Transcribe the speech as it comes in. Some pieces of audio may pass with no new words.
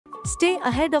Stay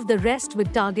ahead of the rest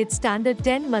with Target Standard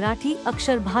 10 Marathi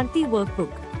Aksharbharti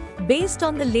Workbook. Based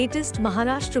on the latest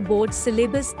Maharashtra Board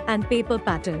syllabus and paper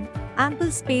pattern,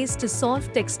 ample space to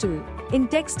solve textual,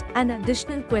 in-text and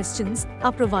additional questions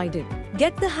are provided.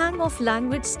 Get the hang of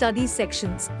language study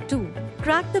sections too.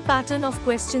 Crack the pattern of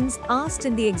questions asked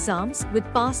in the exams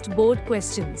with past board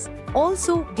questions.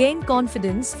 Also, gain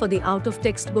confidence for the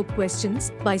out-of-textbook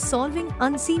questions by solving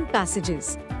unseen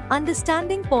passages.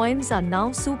 Understanding poems are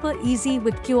now super easy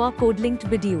with QR code linked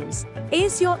videos.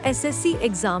 Ace your SSC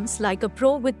exams like a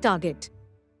pro with Target.